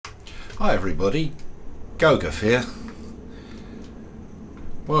Hi everybody, Gogaf here.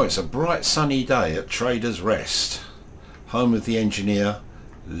 Well, it's a bright sunny day at Trader's Rest, home of the engineer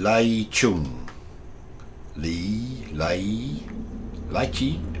Lai Chung. Lai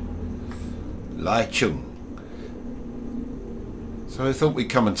Chung. So I thought we'd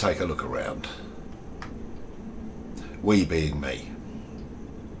come and take a look around. We being me.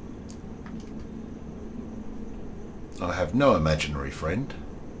 I have no imaginary friend,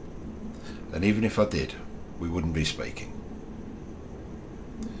 and even if I did, we wouldn't be speaking.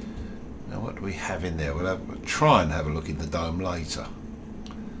 Now what do we have in there? We'll try and have a look in the dome later.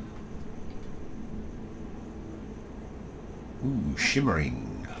 Ooh,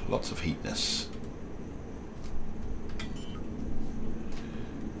 shimmering, lots of heatness.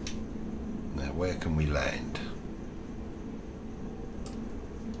 Now where can we land?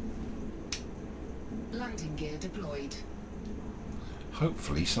 Landing gear deployed.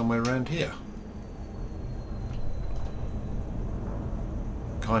 Hopefully somewhere around here.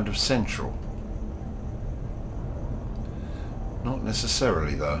 Kind of central. Not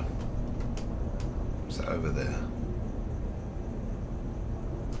necessarily though. What's that over there?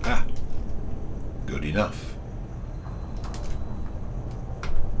 Ah! Good enough.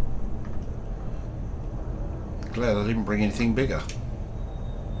 Glad I didn't bring anything bigger.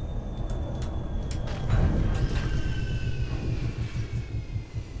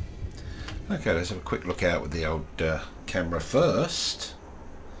 Okay, let's have a quick look out with the old camera first.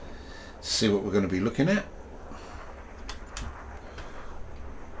 See what we're going to be looking at.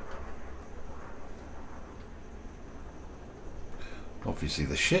 Obviously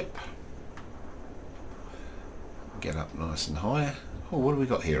the ship. Get up nice and high. Oh, what have we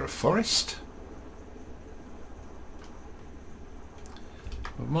got here? A forest?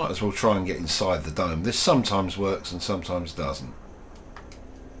 We might as well try and get inside the dome. This sometimes works and sometimes doesn't.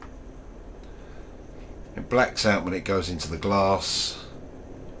 It blacks out when it goes into the glass,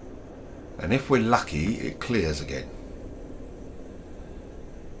 and if we're lucky it clears again.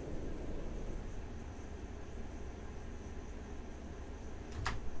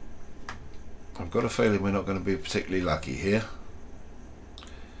 I've got a feeling we're not going to be particularly lucky here.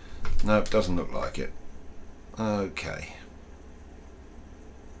 No, it doesn't look like it. Okay.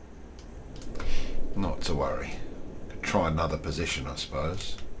 Not to worry. Could try another position, I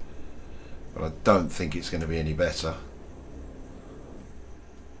suppose. But I don't think it's going to be any better.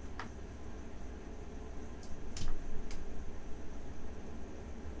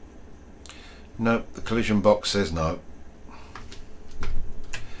 Nope, the collision box says no.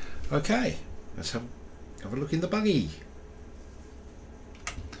 Okay, let's have a look in the buggy.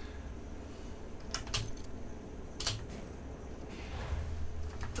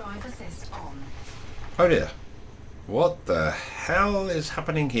 Drive assist on. Oh dear. What the hell is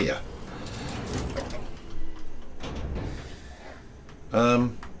happening here?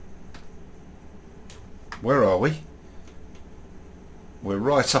 Where are we? We're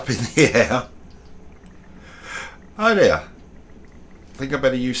right up in the air. Oh dear. I think I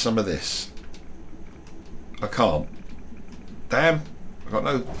better use some of this. I can't. Damn. I've got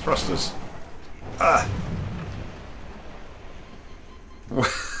no thrusters. Ah.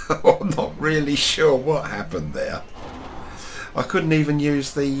 Well, I'm not really sure what happened there. I couldn't even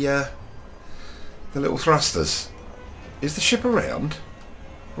use the little thrusters. Is the ship around?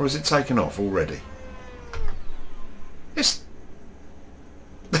 Or is it taken off already? It's...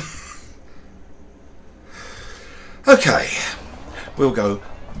 Okay. We'll go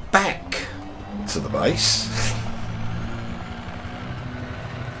back to the base.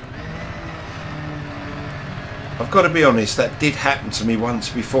 I've got to be honest, that did happen to me once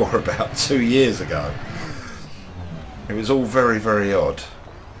before, about 2 years ago. It was all very, very odd.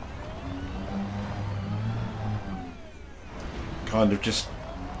 Kind of just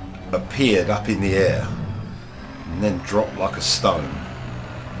appeared up in the air and then dropped like a stone.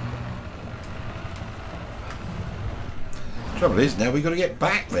 Trouble is, now we've got to get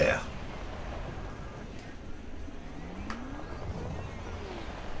back there.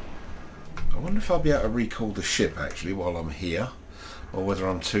 I wonder if I'll be able to recall the ship actually while I'm here, or whether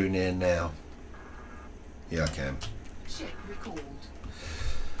I'm too near now. Yeah, I can. Ship recalled.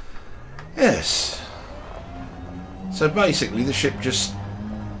 Yes. So basically the ship just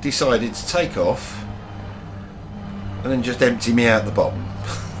decided to take off and then just empty me out the bottom.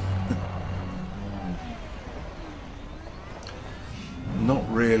 Not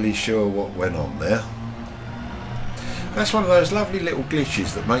really sure what went on there. That's one of those lovely little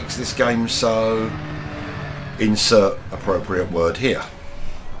glitches that makes this game so... Insert appropriate word here.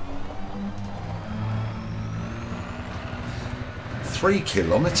 3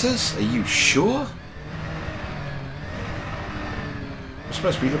 kilometres? Are you sure? I'm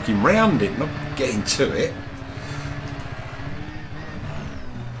supposed to be looking round it, not getting to it.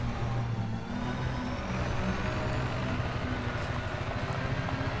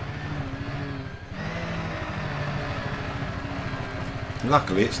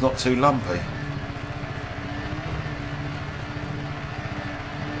 Luckily it's not too lumpy.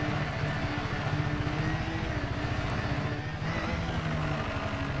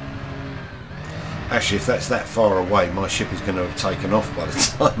 Actually, if that's that far away, my ship is going to have taken off by the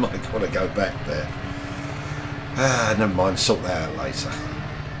time I've got to go back there. Ah, never mind, sort that out later.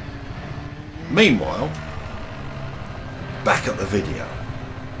 Meanwhile, back at the video.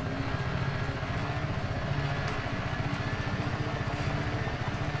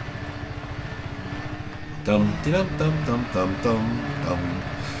 Dum dum dum dum dum dum dum.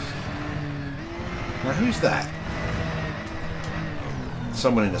 Now who's that?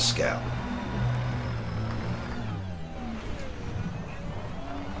 Someone in a scout.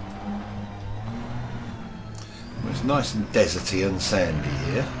 It's nice and deserty and sandy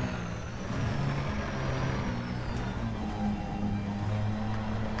here.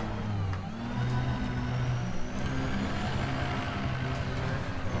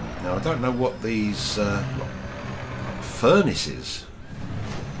 Now I don't know what these furnaces.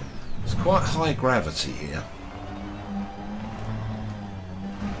 It's quite high gravity here.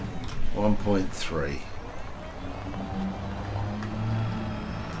 1.3.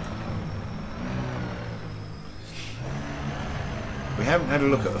 We haven't had a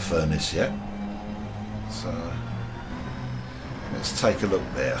look at the furnace yet, so let's take a look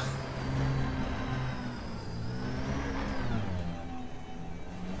there.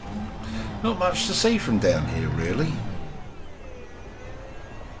 Not much to see from down here, really.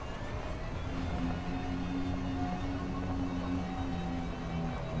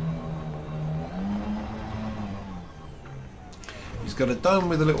 He's got a dome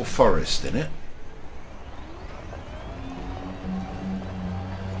with a little forest in it.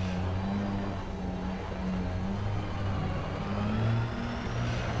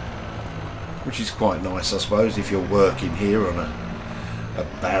 Which is quite nice, I suppose, if you're working here on a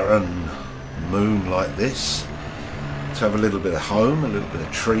barren moon like this, to have a little bit of home, a little bit of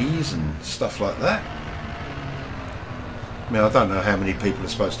trees and stuff like that. I mean, I don't know how many people are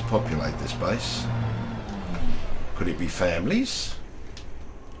supposed to populate this base. Could it be families?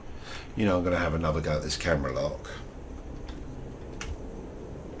 You know, I'm going to have another go at this camera lock.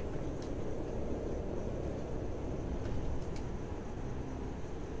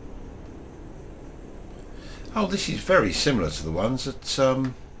 Oh, this is very similar to the ones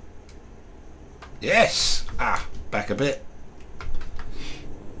that, yes! Ah, back a bit.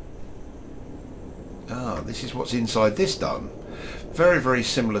 Ah, this is what's inside this dome. Very, very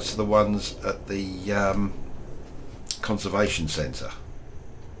similar to the ones at the conservation centre.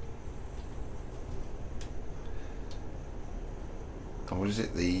 And what is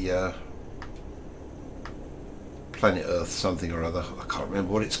it? The Planet Earth something or other. I can't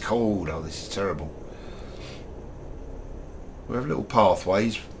remember what it's called. Oh, this is terrible. We have little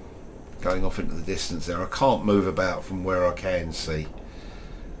pathways going off into the distance there. I can't move about from where I can see.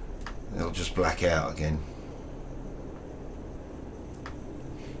 It'll just black out again.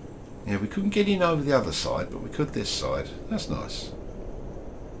 Yeah, we couldn't get in over the other side, but we could this side. That's nice.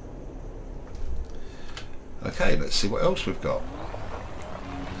 Okay, let's see what else we've got.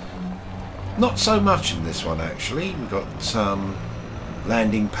 Not so much in this one, actually. We've got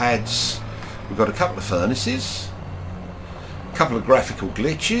landing pads. We've got a couple of furnaces. A couple of graphical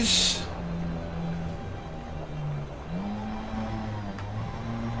glitches.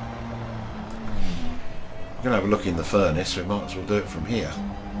 We're going to have a look in the furnace. We might as well do it from here.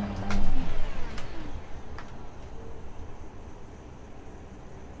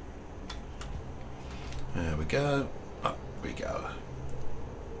 There we go. Up we go.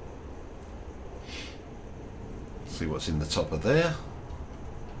 See what's in the top of there.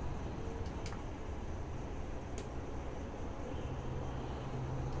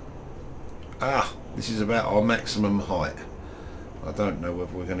 Ah, this is about our maximum height. I don't know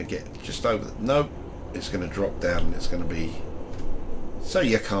whether we're going to get just over the... No, it's going to drop down and it's going to be... so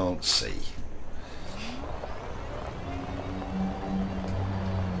you can't see.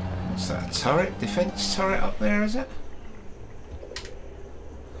 What's that, a turret? Defence turret up there, is it?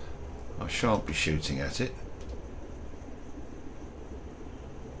 I shan't be shooting at it.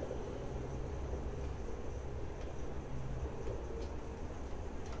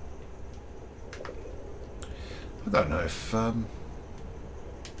 I don't know if can't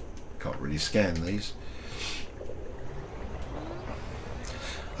really scan these.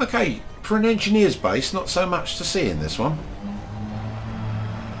 Okay, for an engineer's base, not so much to see in this one.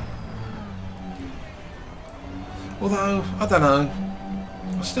 Although, I don't know,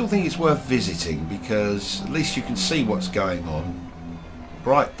 I still think it's worth visiting because at least you can see what's going on.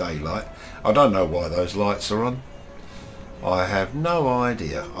 Bright daylight. I don't know why those lights are on. I have no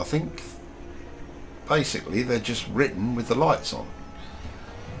idea. I think basically they're just written with the lights on.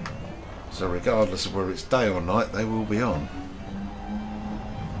 So regardless of whether it's day or night, they will be on.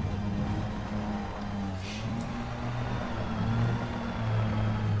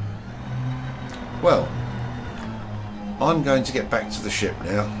 Well, I'm going to get back to the ship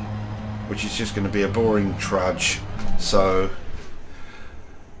now, which is just going to be a boring trudge, so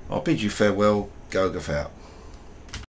I'll bid you farewell, Gogath out.